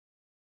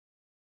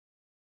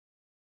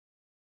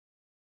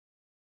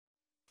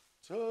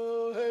My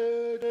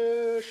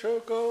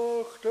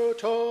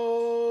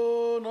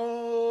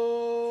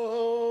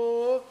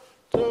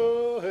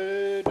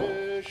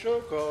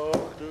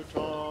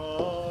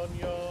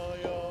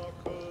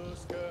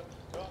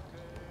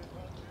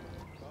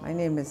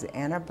name is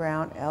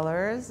Brown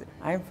Ehlers.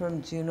 I'm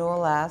from Juneau,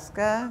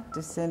 Alaska,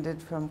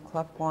 descended from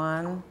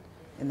Klukwan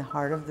in the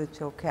heart of the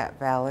Chilkat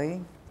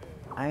Valley.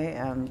 I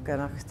am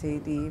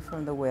Gaanaxteidí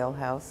from the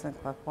Whalehouse in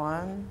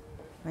Klukwan.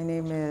 My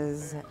name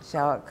is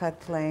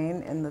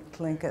Chilkat in the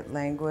Tlingit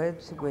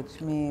language,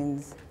 which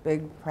means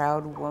big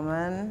proud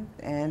woman,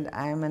 and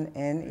I'm an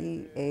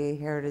NEA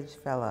Heritage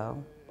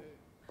Fellow.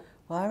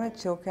 Well, I'm a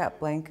Chilkat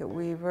blanket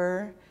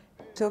weaver.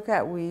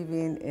 Chilkat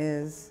weaving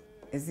is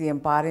the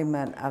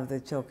embodiment of the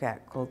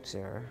Chilkat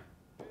culture.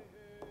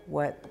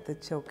 What the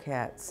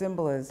Chilkat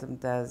symbolism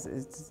does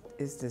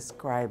is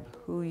describe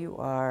who you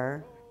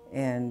are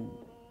and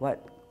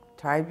what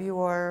tribe you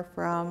are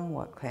from,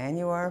 what clan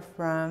you are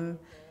from,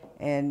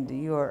 and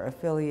your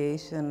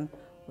affiliation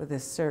with a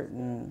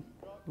certain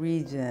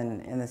region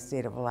in the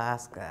state of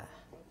Alaska.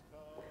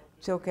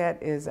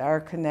 Chilkat is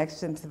our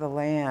connection to the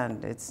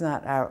land. It's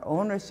not our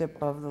ownership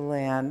of the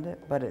land,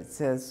 but it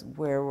says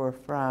where we're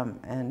from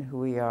and who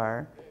we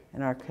are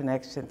and our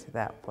connection to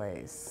that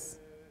place.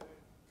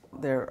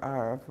 There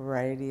are a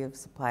variety of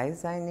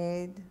supplies I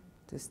need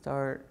to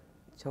start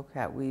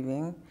Chilkat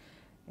weaving,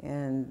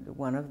 and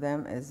one of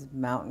them is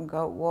mountain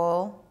goat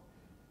wool.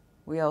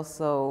 We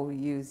also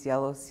use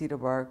yellow cedar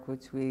bark,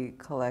 which we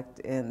collect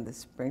in the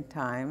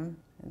springtime,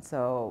 and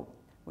so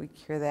we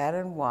cure that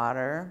in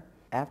water.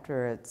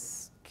 After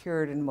it's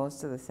cured and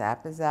most of the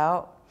sap is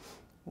out,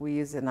 we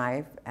use a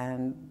knife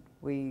and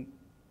we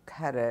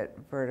cut it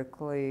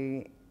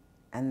vertically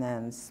and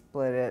then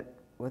split it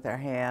with our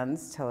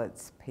hands till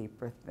it's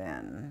paper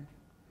thin.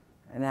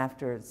 And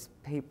after it's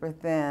paper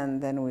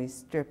thin, then we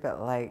strip it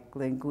like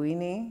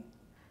linguine,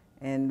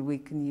 and we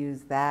can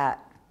use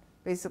that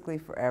basically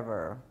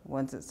forever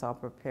once it's all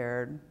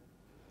prepared.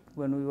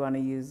 When we want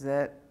to use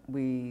it,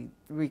 we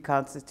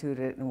reconstitute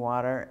it in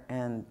water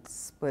and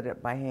split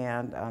it by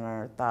hand on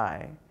our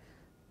thigh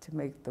to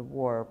make the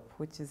warp,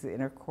 which is the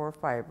inner core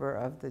fiber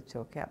of the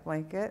Chilkat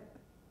blanket.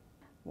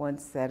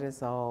 Once that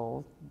is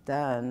all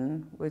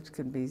done, which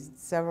can be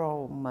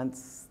several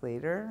months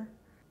later,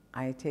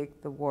 I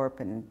take the warp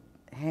and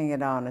hang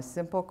it on a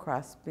simple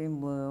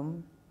crossbeam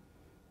loom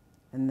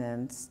and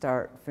then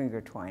start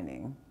finger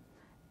twining.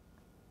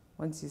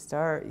 Once you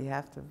start, you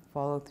have to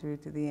follow through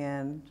to the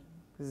end,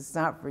 because it's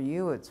not for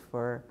you, it's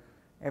for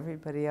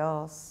everybody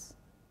else.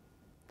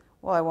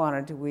 Well, I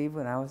wanted to weave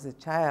when I was a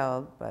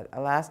child, but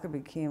Alaska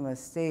became a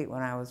state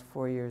when I was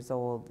 4 years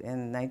old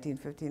in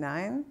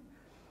 1959.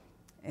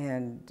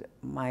 And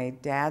my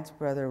dad's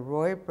brother,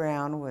 Roy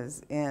Brown,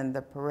 was in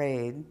the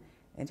parade,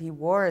 and he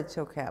wore a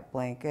Chilkat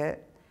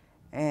blanket.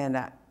 And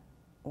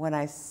when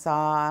I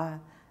saw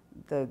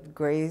the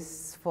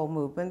graceful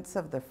movements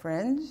of the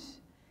fringe,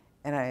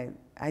 and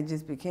I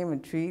just became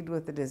intrigued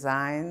with the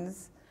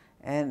designs.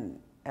 And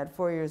at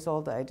 4 years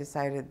old, I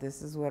decided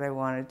this is what I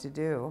wanted to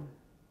do.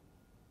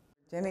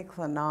 Jennie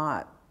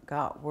Thlunaut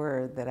got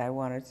word that I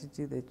wanted to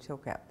do the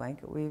Chilkat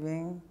blanket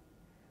weaving.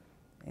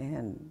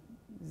 And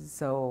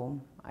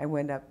so I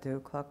went up to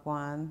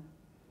Klukwan,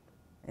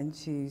 and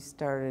she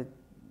started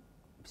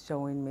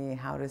showing me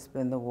how to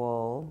spin the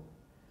wool.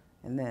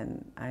 And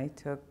then I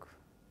took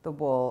the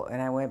wool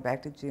and I went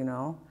back to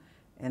Juneau,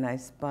 and I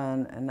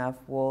spun enough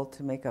wool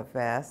to make a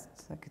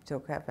vest, like a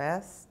Chilkat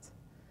vest.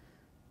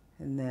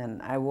 And then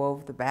I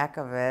wove the back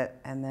of it,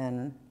 and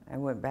then I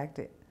went back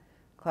to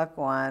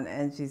Klukwan,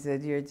 and she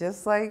said, "You're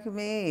just like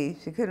me."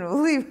 She couldn't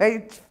believe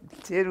I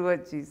did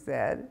what she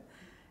said.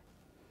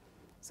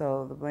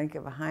 So the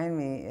blanket behind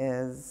me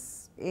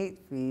is 8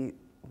 feet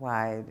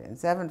wide and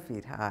 7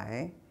 feet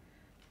high.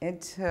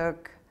 It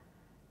took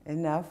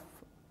enough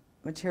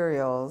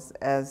materials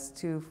as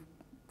 2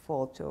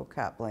 full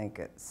Chilkat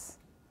blankets.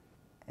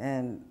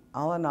 And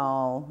all in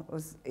all, it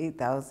was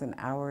 8,000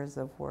 hours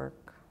of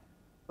work.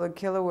 The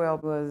killer whale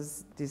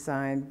was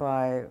designed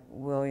by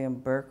William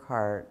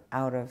Burkhart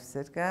out of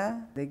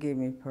Sitka. They gave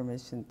me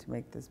permission to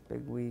make this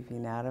big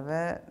weaving out of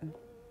it.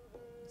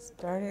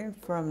 Starting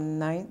from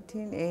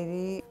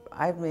 1980,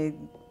 I've made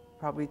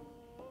probably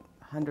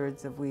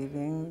hundreds of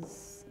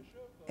weavings,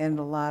 and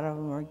a lot of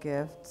them are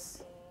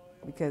gifts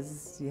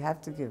because you have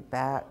to give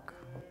back.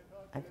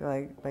 I feel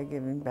like by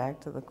giving back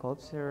to the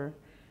culture,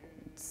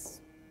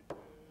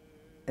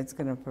 it's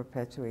going to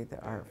perpetuate the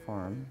art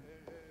form.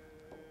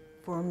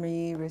 For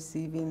me,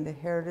 receiving the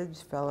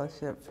Heritage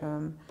Fellowship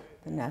from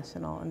the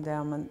National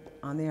Endowment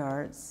on the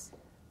Arts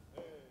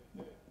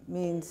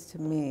means to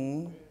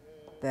me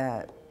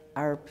that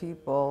our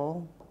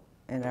people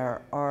and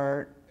our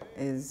art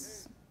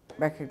is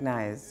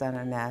recognized on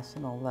a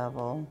national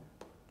level.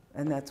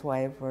 And that's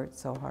why I've worked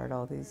so hard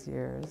all these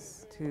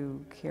years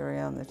to carry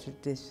on the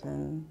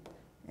tradition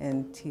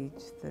and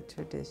teach the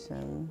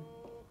tradition.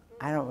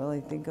 I don't really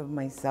think of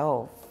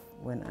myself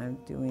when I'm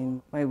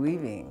doing my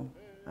weaving.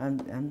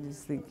 I'm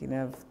just thinking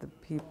of the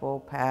people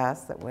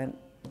past that went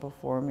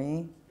before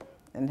me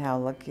and how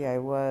lucky I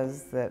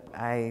was that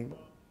I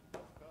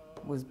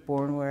was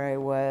born where I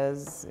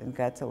was and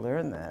got to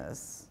learn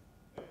this.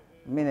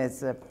 I mean,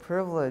 it's a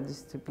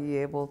privilege to be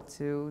able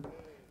to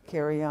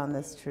carry on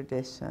this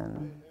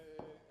tradition.